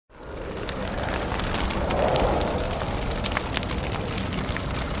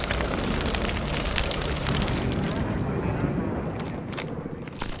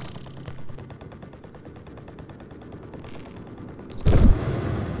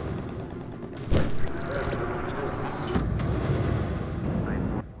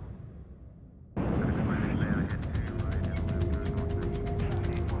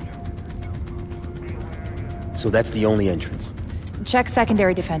so that's the only entrance. Check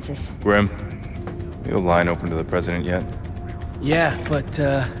secondary defenses. Grim, you a line open to the president yet? Yeah, but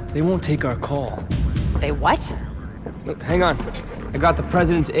they won't take our call. They what? Look, hang on. I got the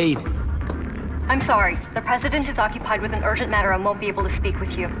president's aide. I'm sorry. The president is occupied with an urgent matter and won't be able to speak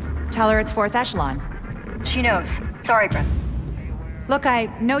with you. Tell her it's 4th echelon. She knows. Sorry, Grim. Look, I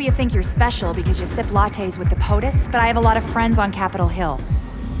know you think you're special because you sip lattes with the POTUS, but I have a lot of friends on Capitol Hill.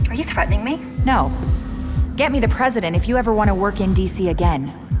 Are you threatening me? No. Get me the president if you ever want to work in DC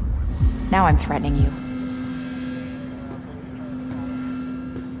again. Now I'm threatening you.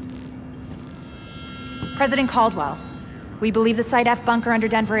 President Caldwell, we believe the Site F bunker under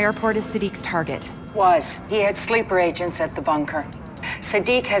Denver Airport is Sadiq's target. Was. He had sleeper agents at the bunker.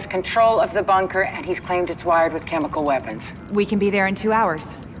 Sadiq has control of the bunker, and he's claimed it's wired with chemical weapons. We can be there in 2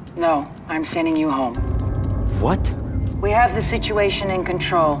 hours. No, I'm sending you home. What? We have the situation in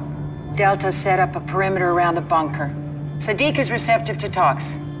control. Delta set up a perimeter around the bunker. Sadiq is receptive to talks.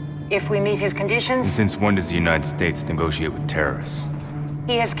 If we meet his conditions... And since when does the United States negotiate with terrorists?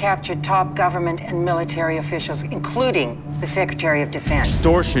 He has captured top government and military officials, including the Secretary of Defense.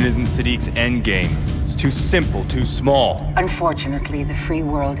 Extortion isn't Sadiq's endgame. It's too simple, too small. Unfortunately, the free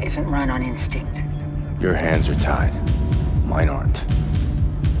world isn't run on instinct. Your hands are tied. Mine aren't.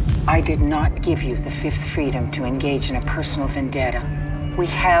 I did not give you the fifth freedom to engage in a personal vendetta. We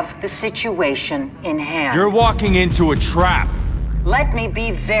have the situation in hand. You're walking into a trap. Let me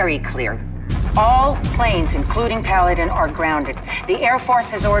be very clear. All planes, including Paladin, are grounded. The Air Force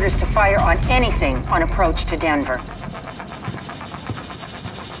has orders to fire on anything on approach to Denver.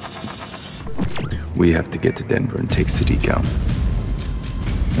 We have to get to Denver and take Sadiq out.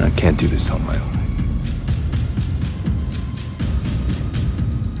 I can't do this on my own.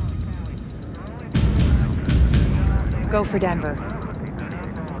 Go for Denver.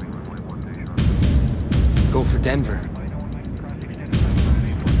 Go for Denver.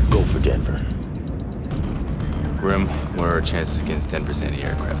 Go for Denver. Grim, what are our chances against Denver's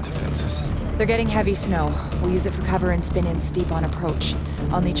anti-aircraft defenses? They're getting heavy snow. We'll use it for cover and spin in steep on approach.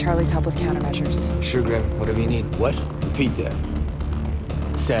 I'll need Charlie's help with countermeasures. Sure, Grim. Whatever you need. What? Repeat that.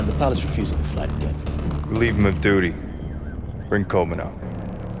 Sam, the pilot's refusing to fly to Denver. Relieve him of duty. Bring Coleman out.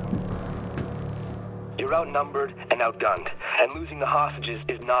 You're outnumbered and outgunned, and losing the hostages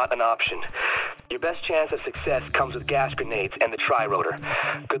is not an option. Your best chance of success comes with gas grenades and the tri-rotor.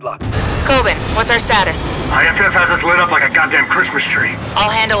 Good luck. Coben, what's our status? IFF has us lit up like a goddamn Christmas tree. I'll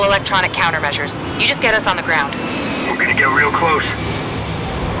handle electronic countermeasures. You just get us on the ground. We're gonna get real close.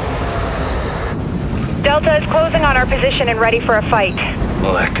 Delta is closing on our position and ready for a fight.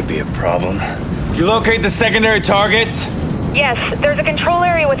 Well, that could be a problem. Did you locate the secondary targets? Yes, there's a control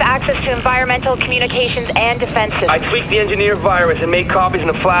area with access to environmental, communications, and defenses. I tweaked the engineer virus and made copies in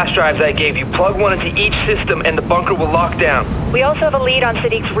the flash drives I gave you. Plug one into each system and the bunker will lock down. We also have a lead on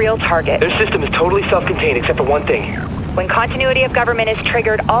Sadiq's real target. Their system is totally self-contained except for one thing. When continuity of government is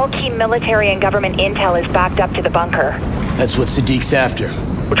triggered, all key military and government intel is backed up to the bunker. That's what Sadiq's after.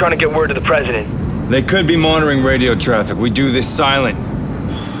 We're trying to get word to the president. They could be monitoring radio traffic. We do this silent.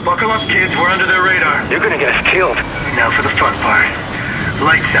 Buckle up, kids. We're under their radar. You're gonna get us killed. Now for the fun part.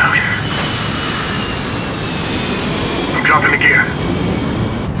 Lights out. I'm dropping the gear.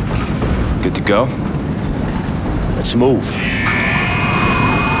 Good to go? Let's move.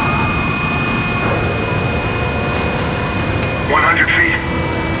 $100 feet.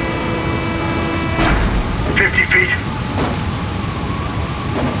 50 feet.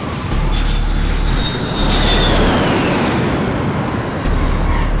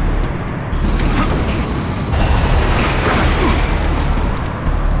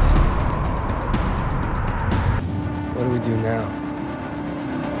 What do we do now?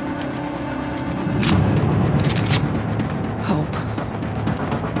 Hope.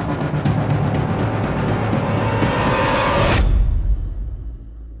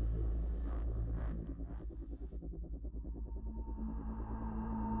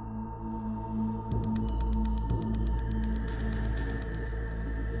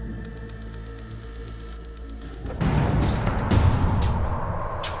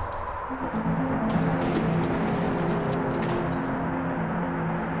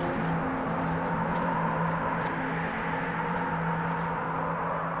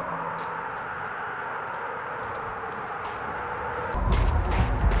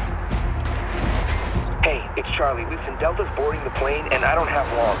 It's Charlie. Listen, Delta's boarding the plane, and I don't have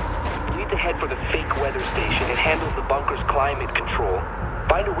long. You need to head for the fake weather station. It handles the bunker's climate control.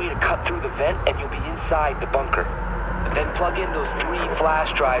 Find a way to cut through the vent, and you'll be inside the bunker. Then plug in those 3 flash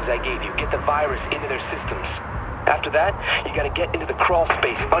drives I gave you. Get the virus into their systems. After that, you gotta get into the crawl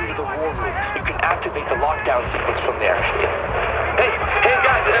space under the war room. You can activate the lockdown sequence from there. Hey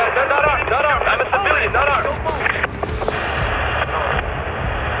guys, not armed. I'm a civilian, not armed.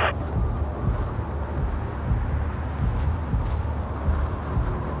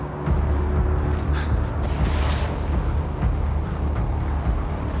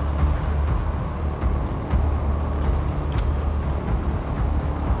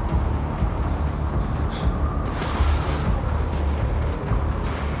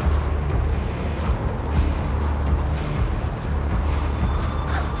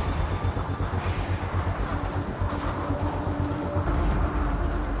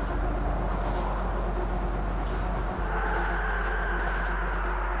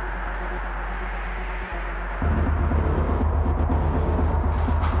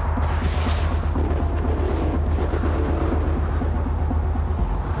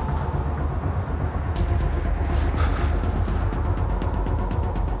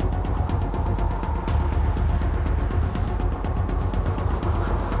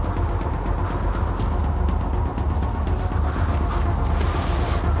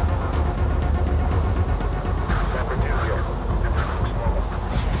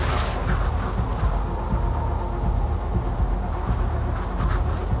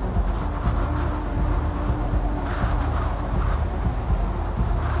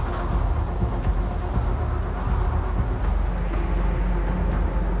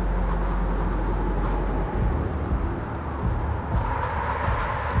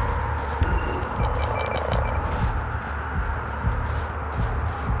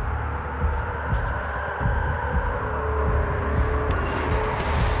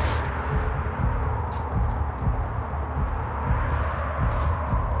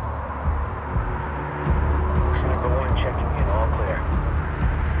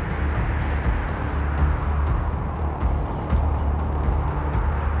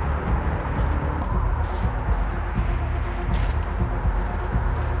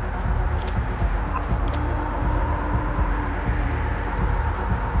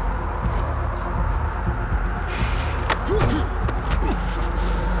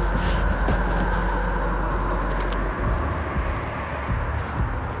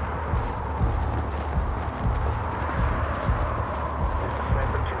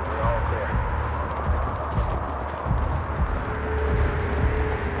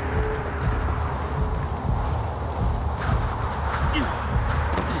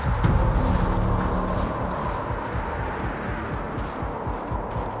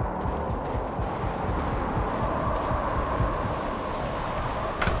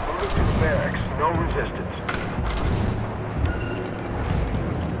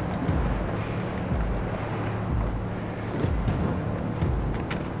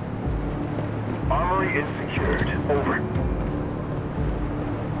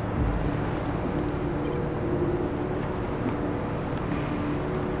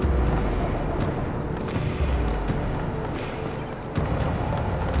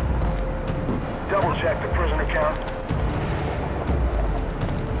 Check the prisoner count.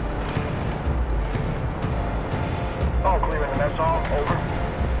 All clear in the mess hall. Over.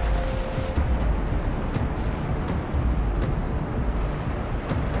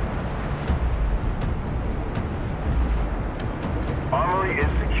 Armory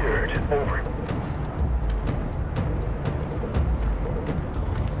is secured. Over.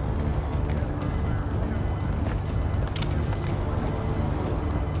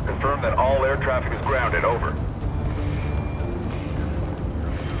 Confirm that all air traffic is grounded. Over.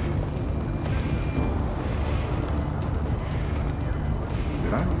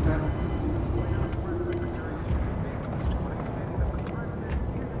 Did I move that?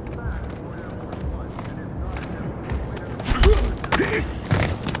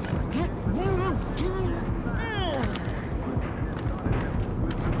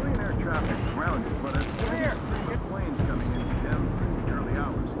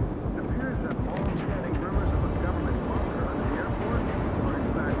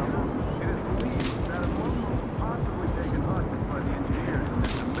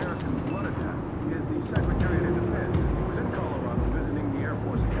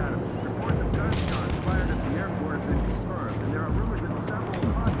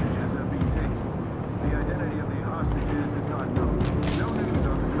 No news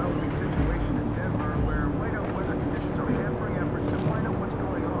on the developing situation in Denver, where whiteout weather conditions are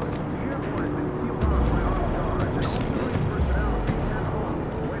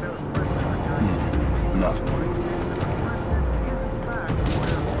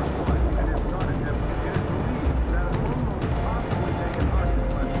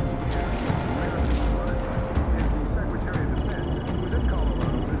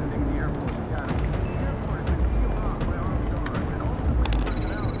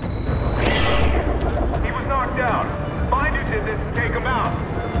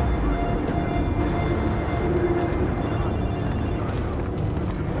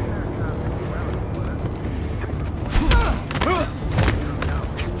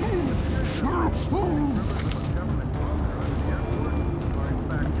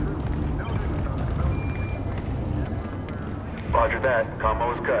Roger that.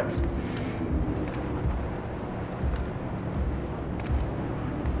 Combo is cut.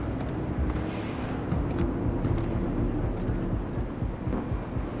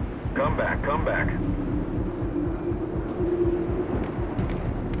 Come back, come back.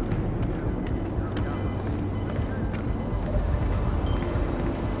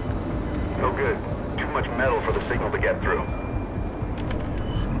 No good. Too much metal for the signal to get through.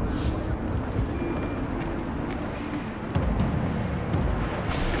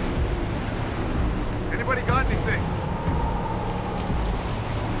 Anybody got anything?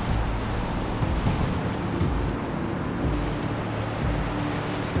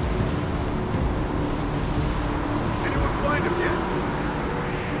 Anyone find him yet?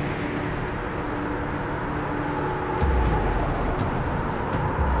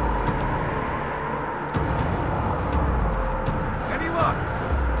 Any luck?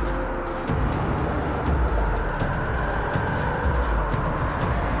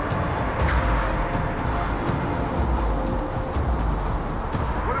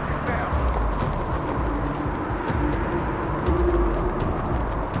 What have you found?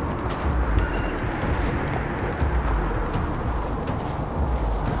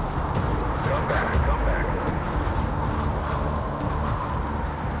 Come back, come back.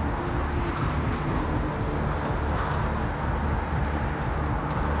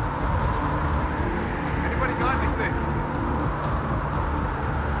 Anybody got anything?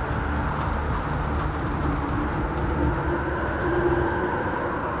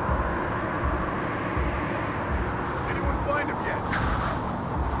 Anyone find him yet?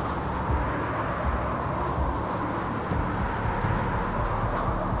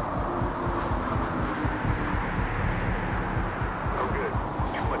 No good.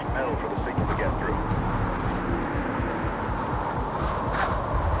 Too much metal for the signal to get through.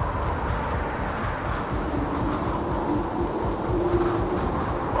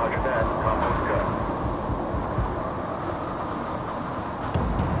 Roger that. Combo's cut.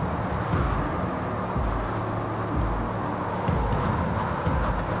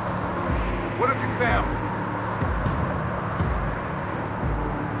 What have you found?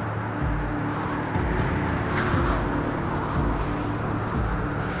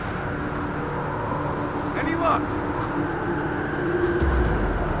 Any luck?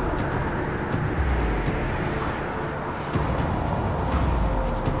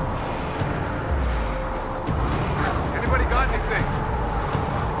 Anybody got anything?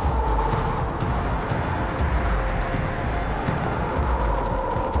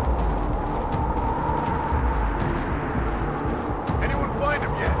 Anyone find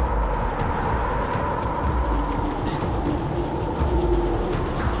him yet?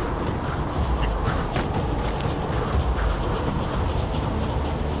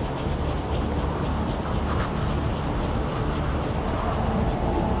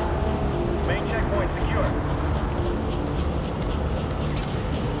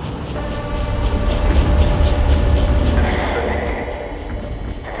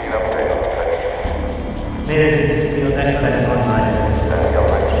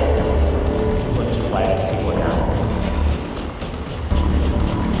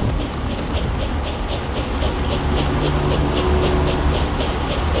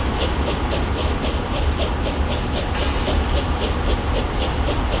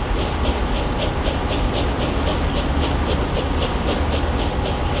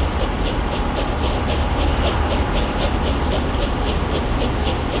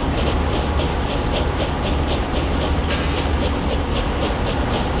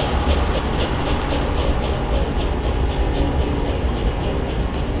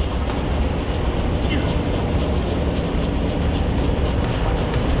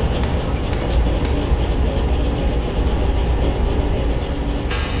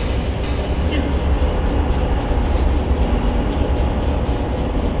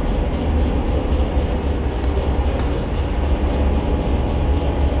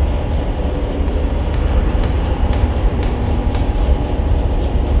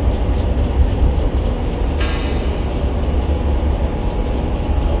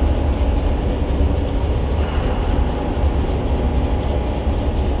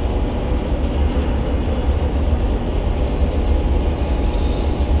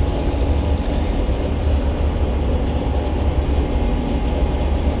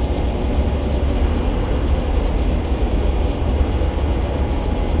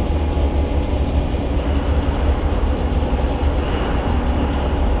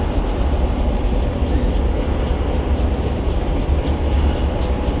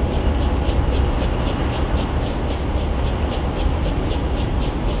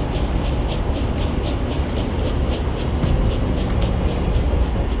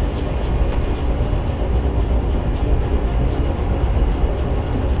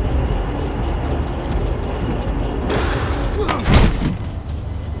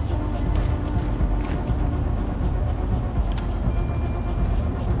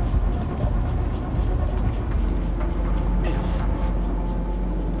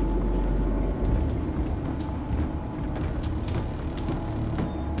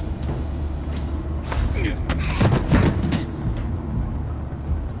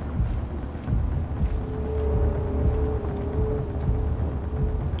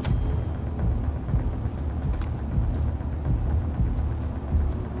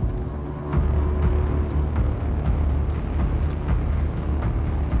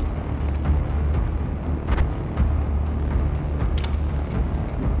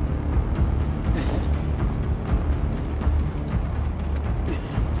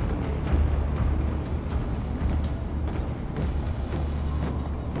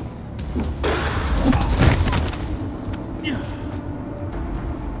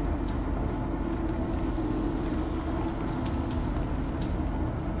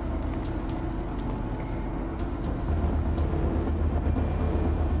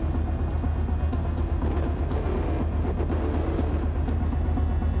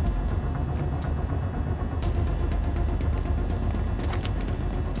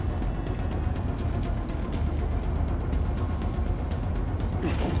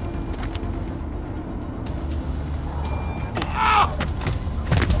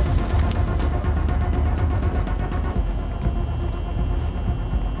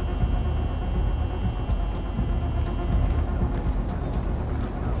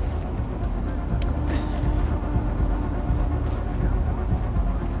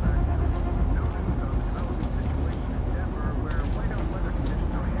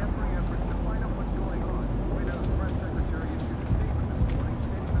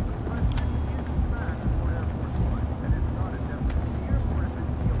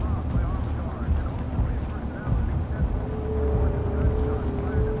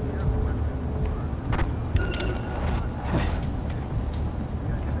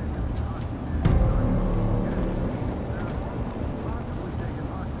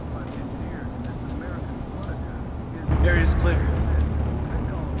 Area's clear.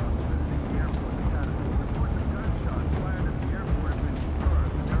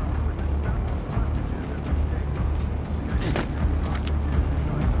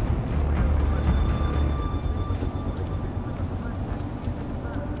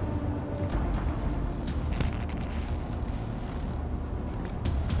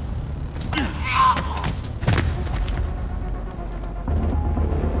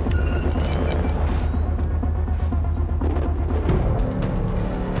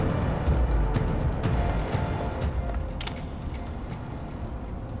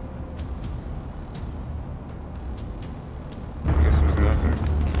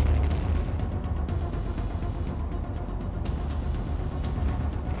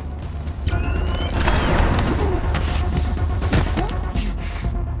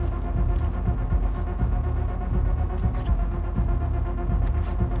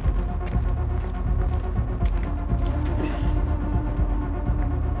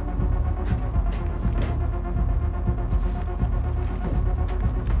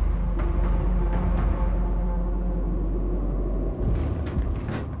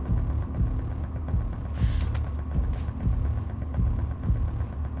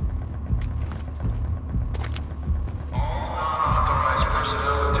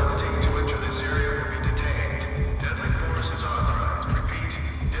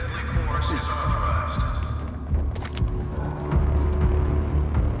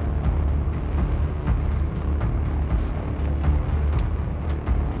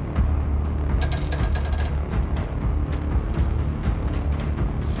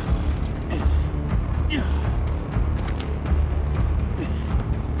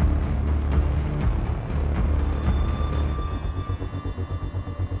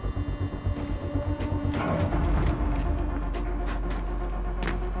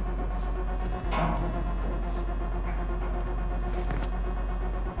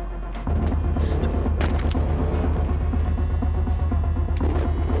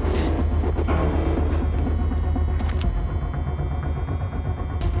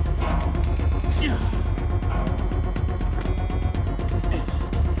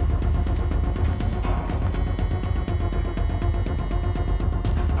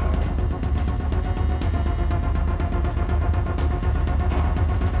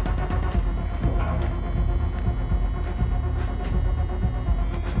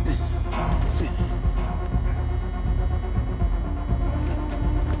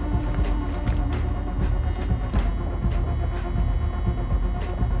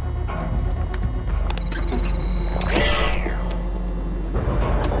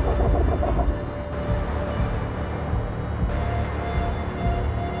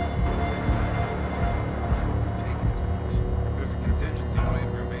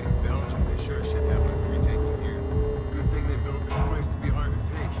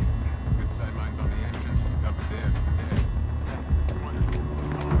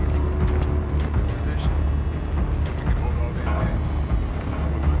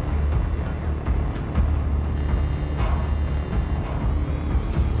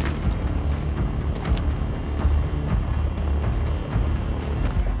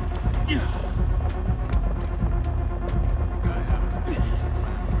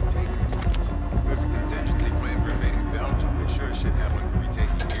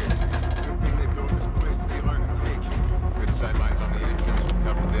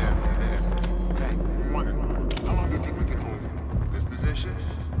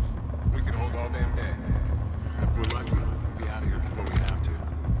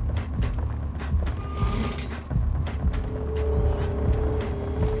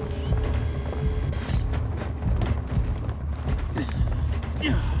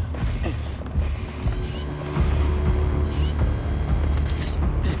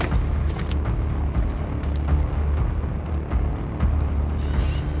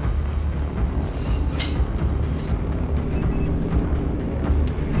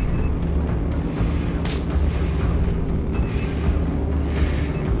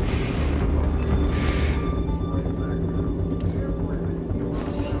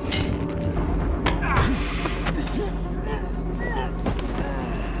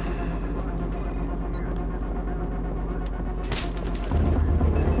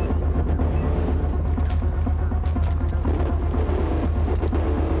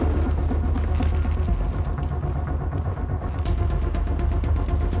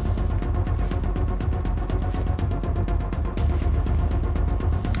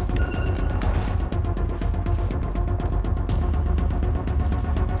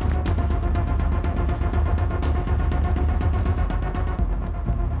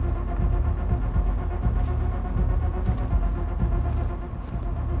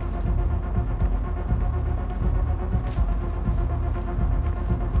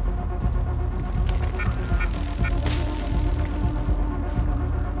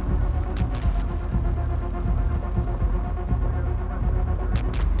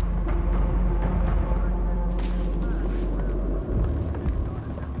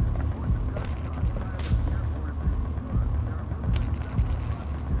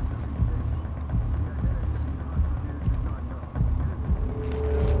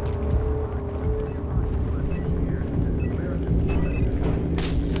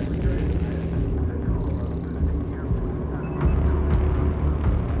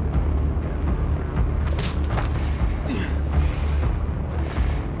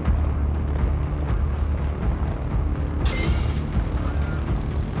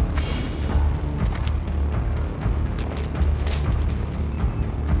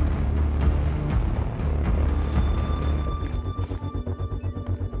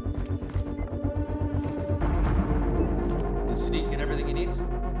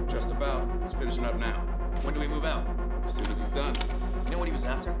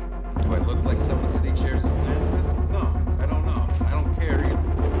 after? Do I look like someone Sadiq shares his plans with? No, I don't know. I don't care either.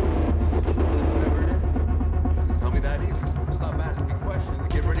 Whatever it is, he doesn't tell me that either. Stop asking me questions and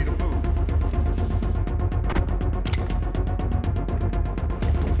get ready to move.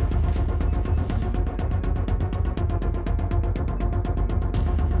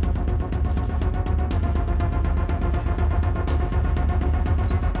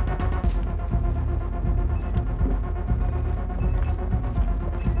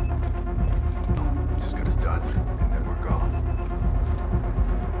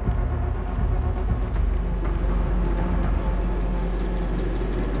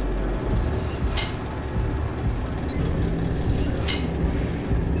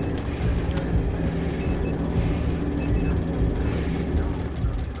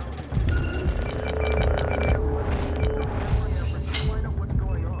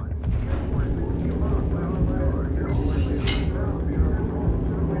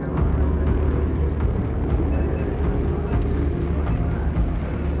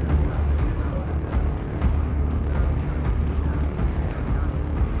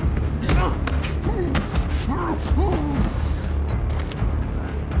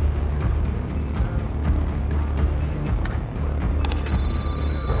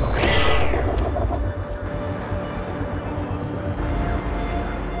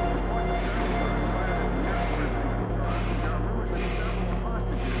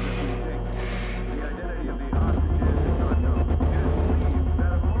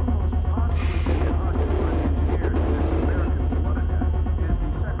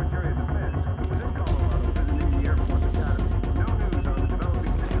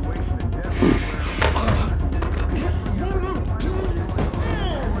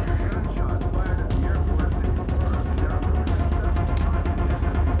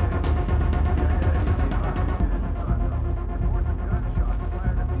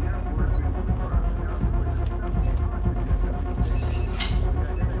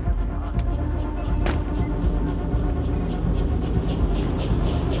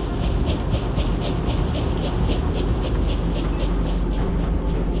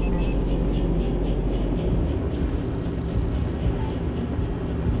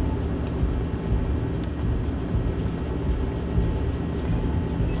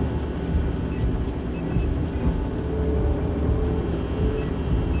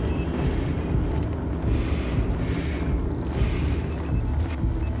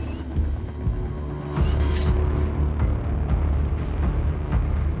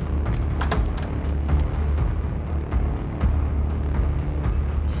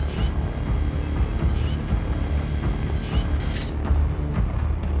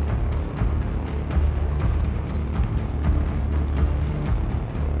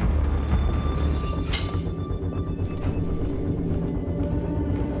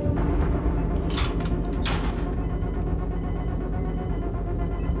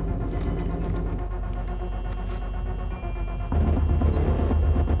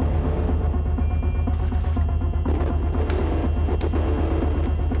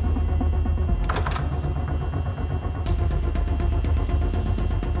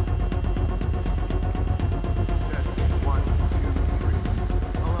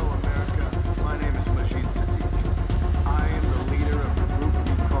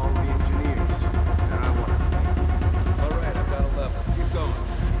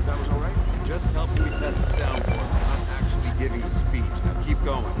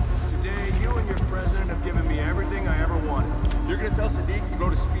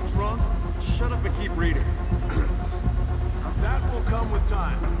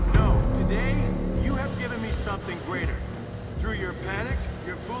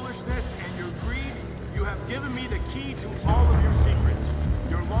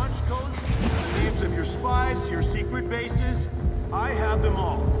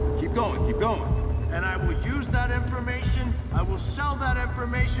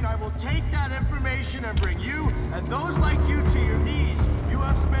 I will take that information and bring you and those like you to your knees. You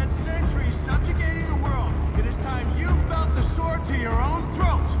have spent centuries subjugating the world. It is time you felt the sword to your own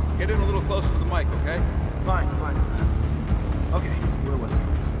throat. Get in a little closer to the mic, okay? Fine. Okay, where was I?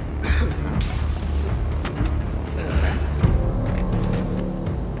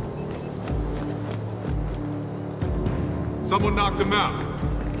 Someone knocked him out.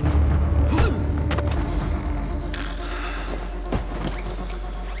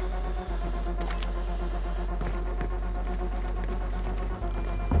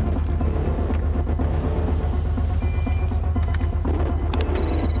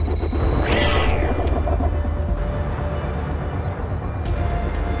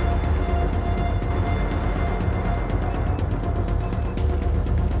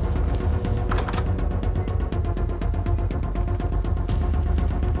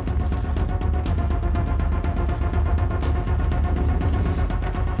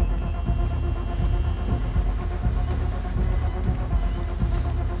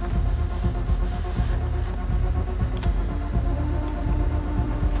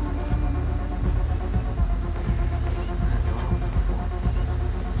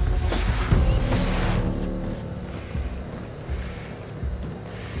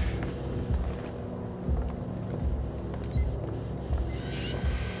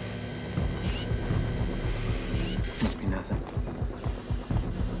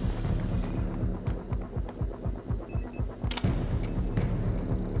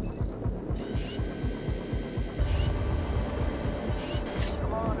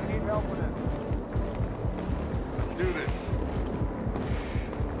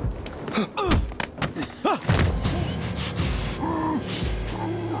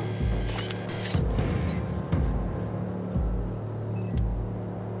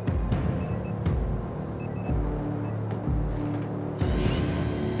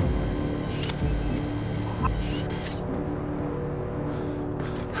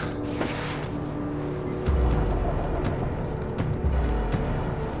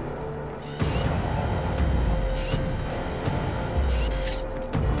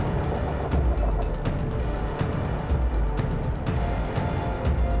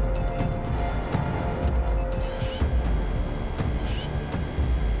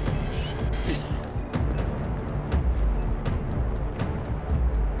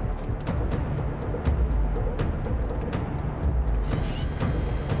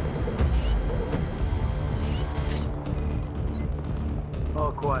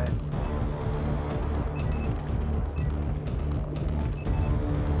 quiet.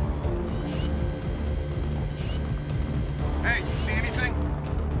 Hey, you see anything?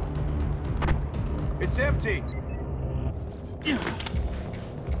 It's empty.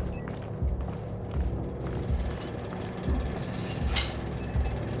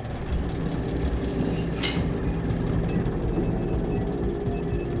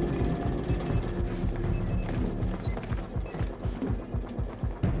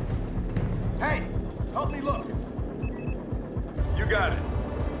 Hey, help me look. You got it.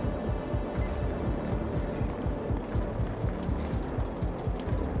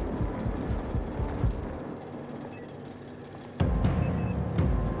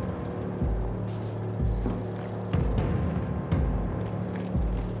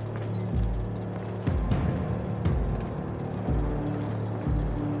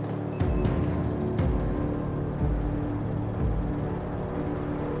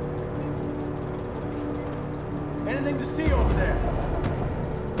 Anything to see over there?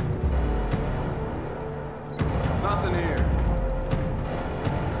 Nothing here.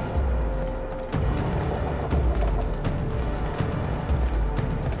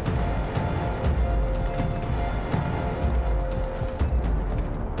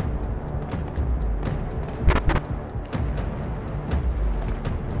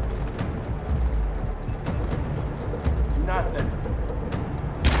 Nothing.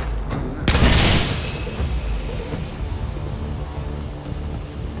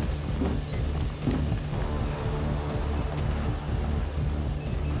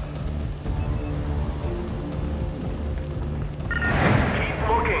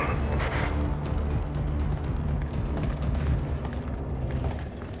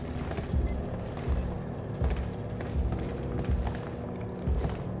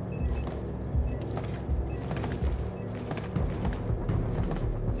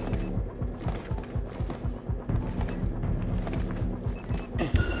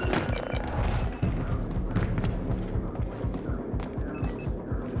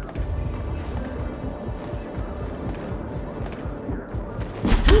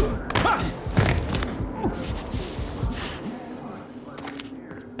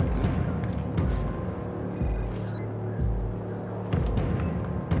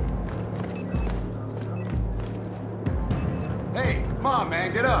 Hey, come on,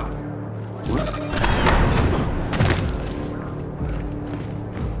 man, get up.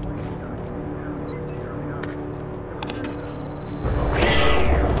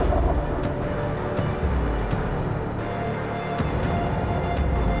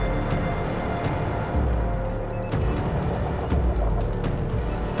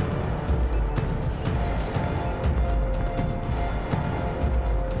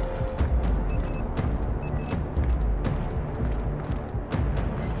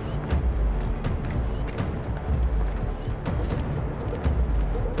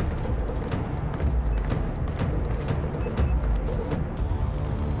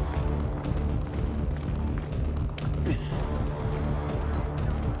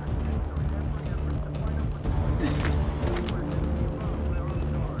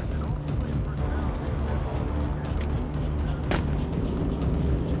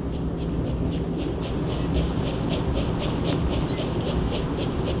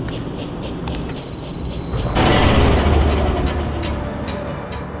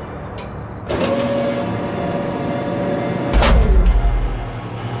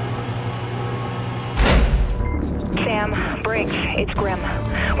 It's Grim.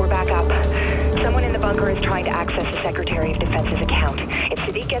 We're back up. Someone in the bunker is trying to access the Secretary of Defense's account. If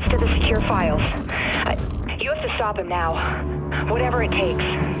Sadiq gets to the secure files, you have to stop him now. Whatever it takes.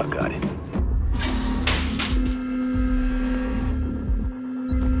 I got it.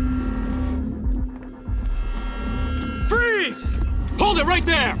 Freeze! Hold it right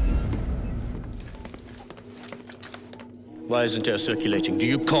there! Why isn't air circulating? Do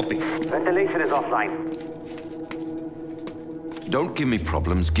you copy? Ventilation is offline. Don't give me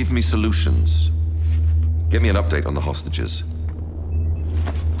problems, give me solutions. Get me an update on the hostages.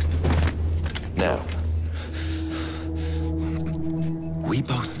 Now, we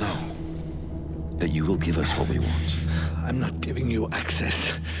both know that you will give us what we want. I'm not giving you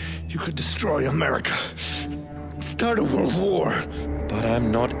access. You could destroy America. Start a world war. But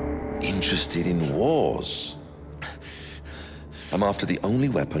I'm not interested in wars. I'm after the only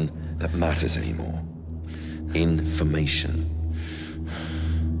weapon that matters anymore. Information.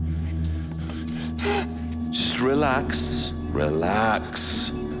 Just relax.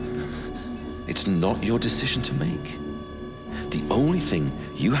 Relax. It's not your decision to make. The only thing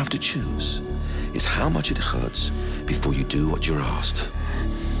you have to choose is how much it hurts before you do what you're asked.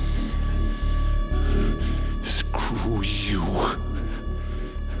 Screw you.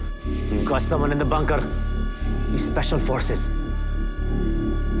 We've got someone in the bunker. He's Special Forces.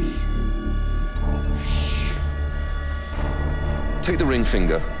 Take the ring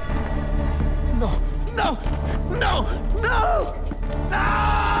finger. No! No! No! No!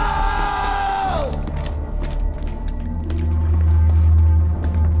 No!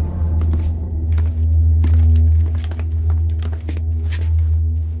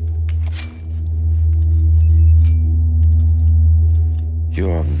 You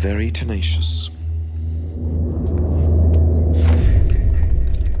are very tenacious.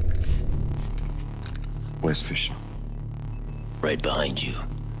 Where's Fisher? Right behind you.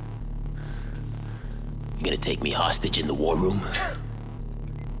 You gonna take me hostage in the war room?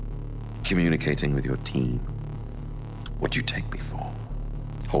 Communicating with your team. What do you take me for?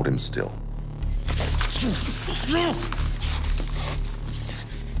 Hold him still.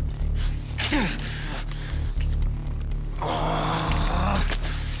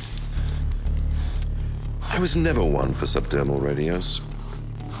 I was never one for subdermal radios.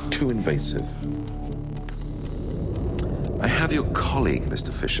 Too invasive. I have your colleague,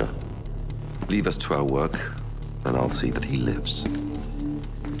 Mr. Fisher. Leave us to our work, and I'll see that he lives.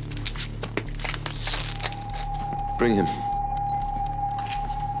 Bring him.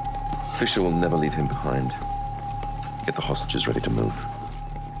 Fisher will never leave him behind. Get the hostages ready to move.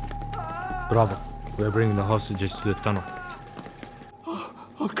 Bravo. We're bringing the hostages to the tunnel.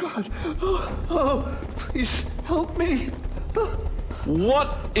 Oh, God. Oh, please help me. What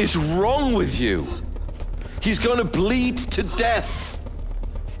is wrong with you? He's going to bleed to death.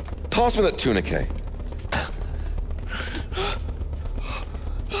 Pass me that tourniquet.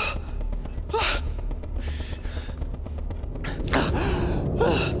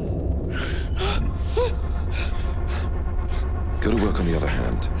 Go to work on the other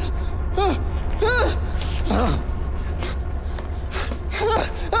hand.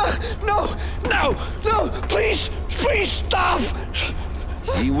 No! No! No! Please! Please stop!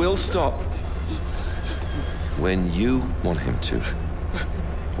 He will stop when you want him to.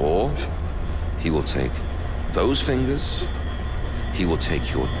 Or he will take those fingers, he will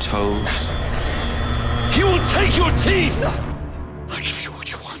take your toes, he will take your teeth! I'll give you what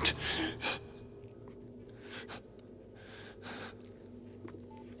you want.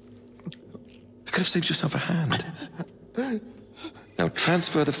 You could have saved yourself a hand. Now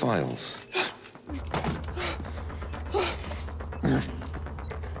transfer the files.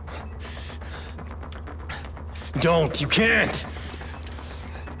 Don't, you can't.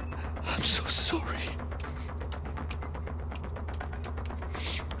 I'm so sorry.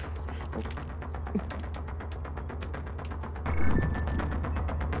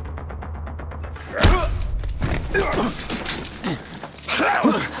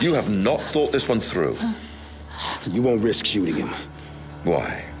 You have not thought this one through. You won't risk shooting him.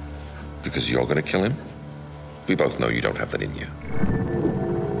 Why? Because you're gonna kill him? We both know you don't have that in you.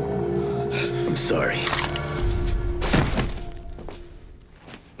 I'm sorry.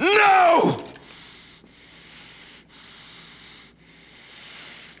 No!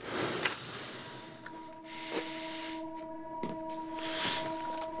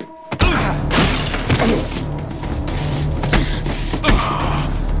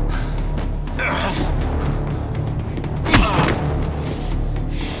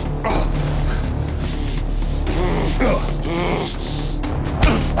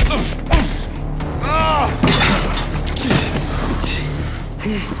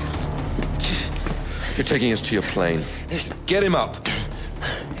 You're taking us to your plane. Get him up.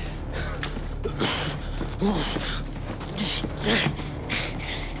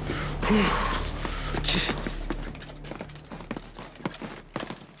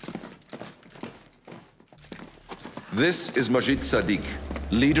 This is Majid Sadiq,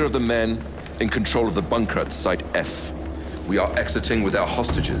 leader of the men in control of the bunker at Site F. We are exiting with our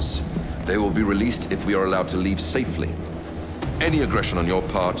hostages. They will be released if we are allowed to leave safely. Any aggression on your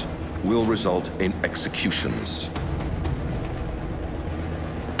part will result in executions.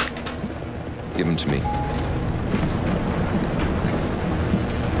 Give him to me.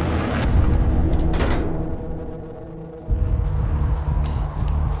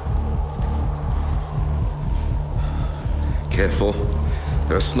 Careful.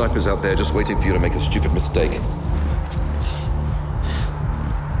 There are snipers out there just waiting for you to make a stupid mistake.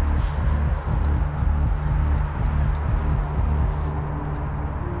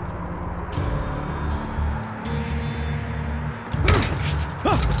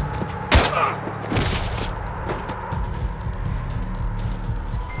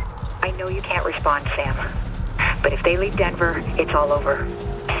 I know you can't respond, Sam. But if they leave Denver, it's all over.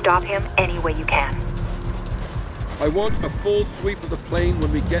 Stop him any way you can. I want a full sweep of the plane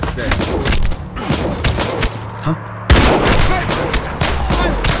when we get there. Huh?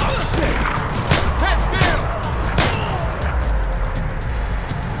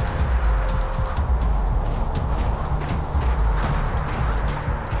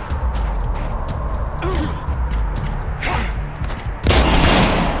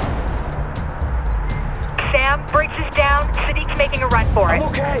 Sam, Briggs is down. Sadiq's making a run for it. I'm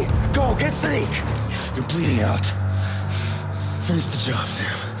okay. Go, get Sadiq. You're bleeding out. Finish the job, Sam.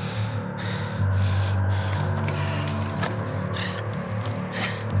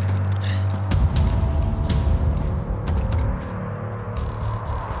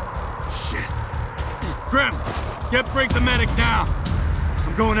 Grim, get Briggs a medic now.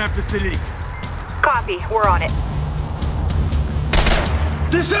 I'm going after Sadiq. Copy, we're on it.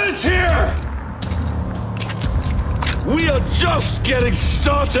 This ends here! We are just getting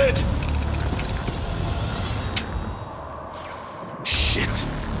started! Shit.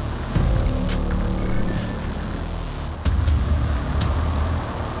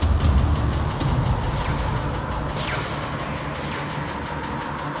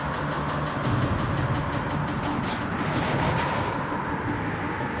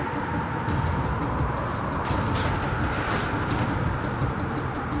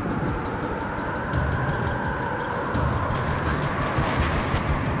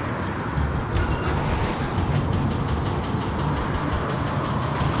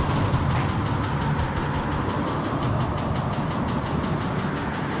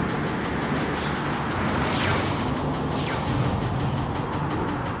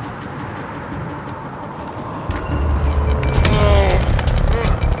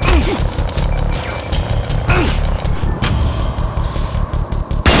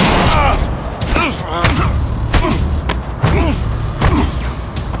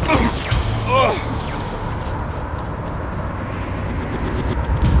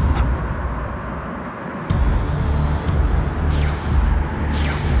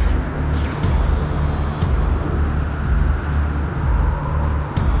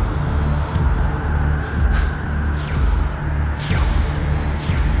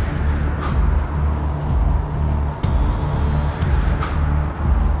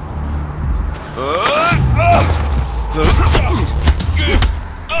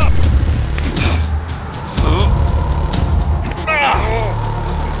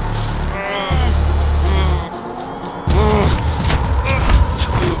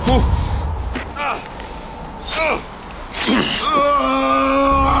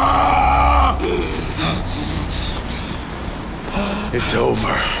 It's over.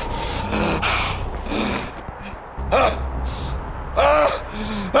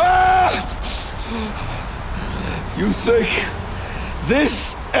 You think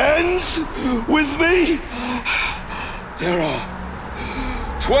this ends with me? There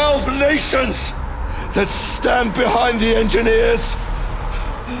are 12 nations that stand behind the engineers.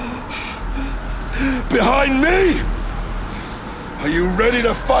 Behind me! Are you ready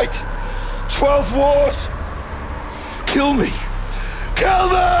to fight 12 wars? Kill me! Kill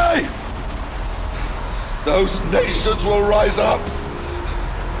me! Those nations will rise up.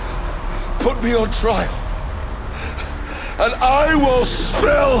 Put me on trial. And I will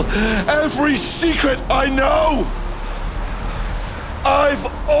spill every secret I know. I've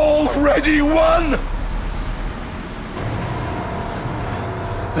already won.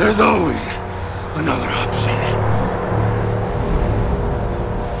 There's always another option.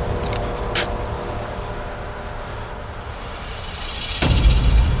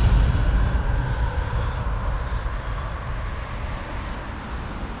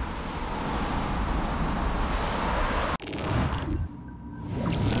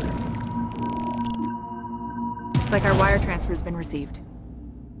 Looks like our wire transfer's been received.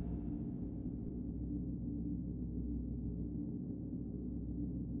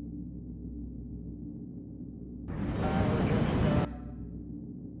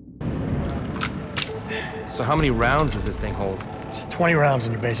 So how many rounds does this thing hold? Just 20 rounds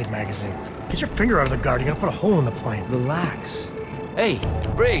in your basic magazine. Get your finger out of the guard, you're gonna put a hole in the plane. Relax. Hey,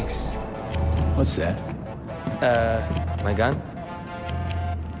 Briggs! What's that? My gun?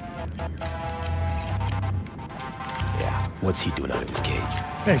 Yeah, what's he doing out of his cage?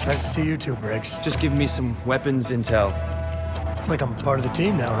 Hey, it's nice to see you too, Briggs. Just give me some weapons intel. It's like I'm part of the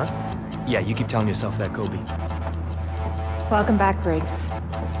team now, huh? Yeah, you keep telling yourself that, Kobe. Welcome back, Briggs.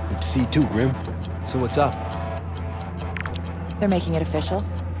 Good to see you too, Grim. So what's up? They're making it official.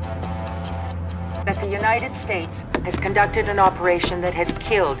 That the United States has conducted an operation that has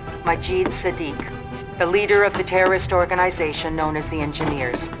killed Majid Sadiq, the leader of the terrorist organization known as the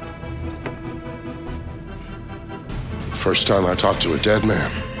Engineers. First time I talked to a dead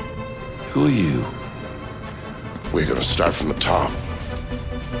man. Who are you? We're gonna start from the top.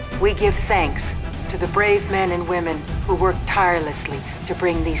 We give thanks to the brave men and women who work tirelessly to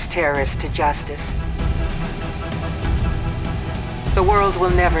bring these terrorists to justice. The world will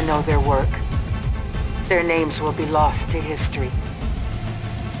never know their work. Their names will be lost to history.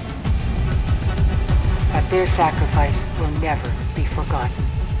 But their sacrifice will never be forgotten.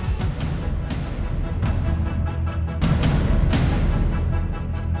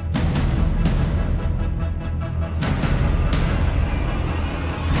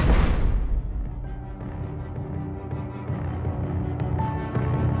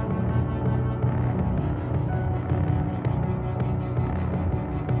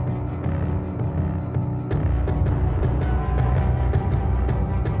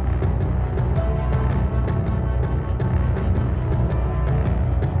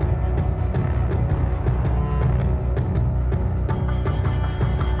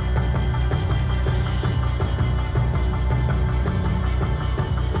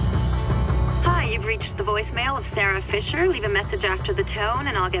 Leave a message after the tone,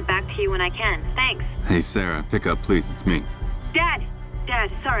 and I'll get back to you when I can. Thanks. Hey, Sarah, pick up, please. It's me. Dad,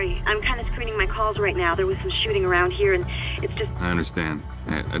 sorry. I'm kind of screening my calls right now. There was some shooting around here, and it's just... I understand.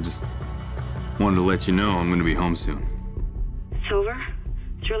 I just wanted to let you know I'm gonna be home soon. It's over?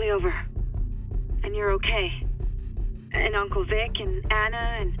 It's really over. And you're okay. And Uncle Vic and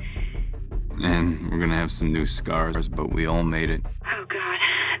Anna And we're gonna have some new scars, but we all made it. Oh, God.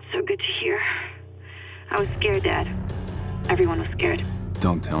 It's so good to hear. I was scared, Dad. Everyone was scared.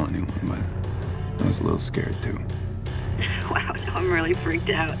 Don't tell anyone, but I was a little scared too. Wow, now I'm really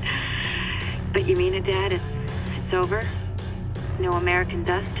freaked out. But you mean it, Dad? It's over? No American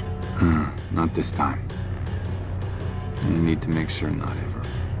dust? Not this time. I need to make sure not ever.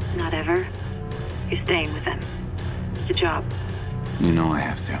 Not ever? You're staying with them. It's a job. You know I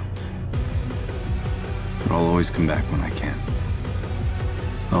have to. But I'll always come back when I can.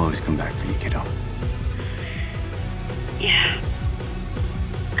 I'll always come back for you, kiddo. Yeah.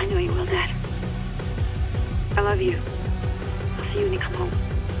 I know you will, Dad. I love you. I'll see you when you come home.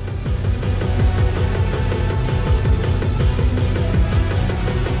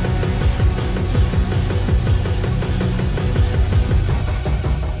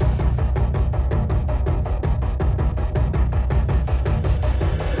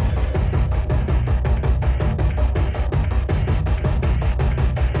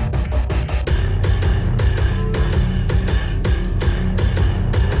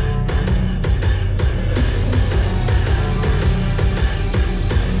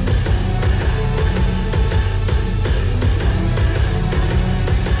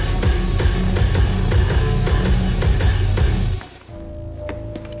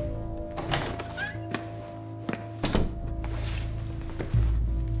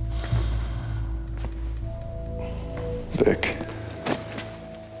 Vic.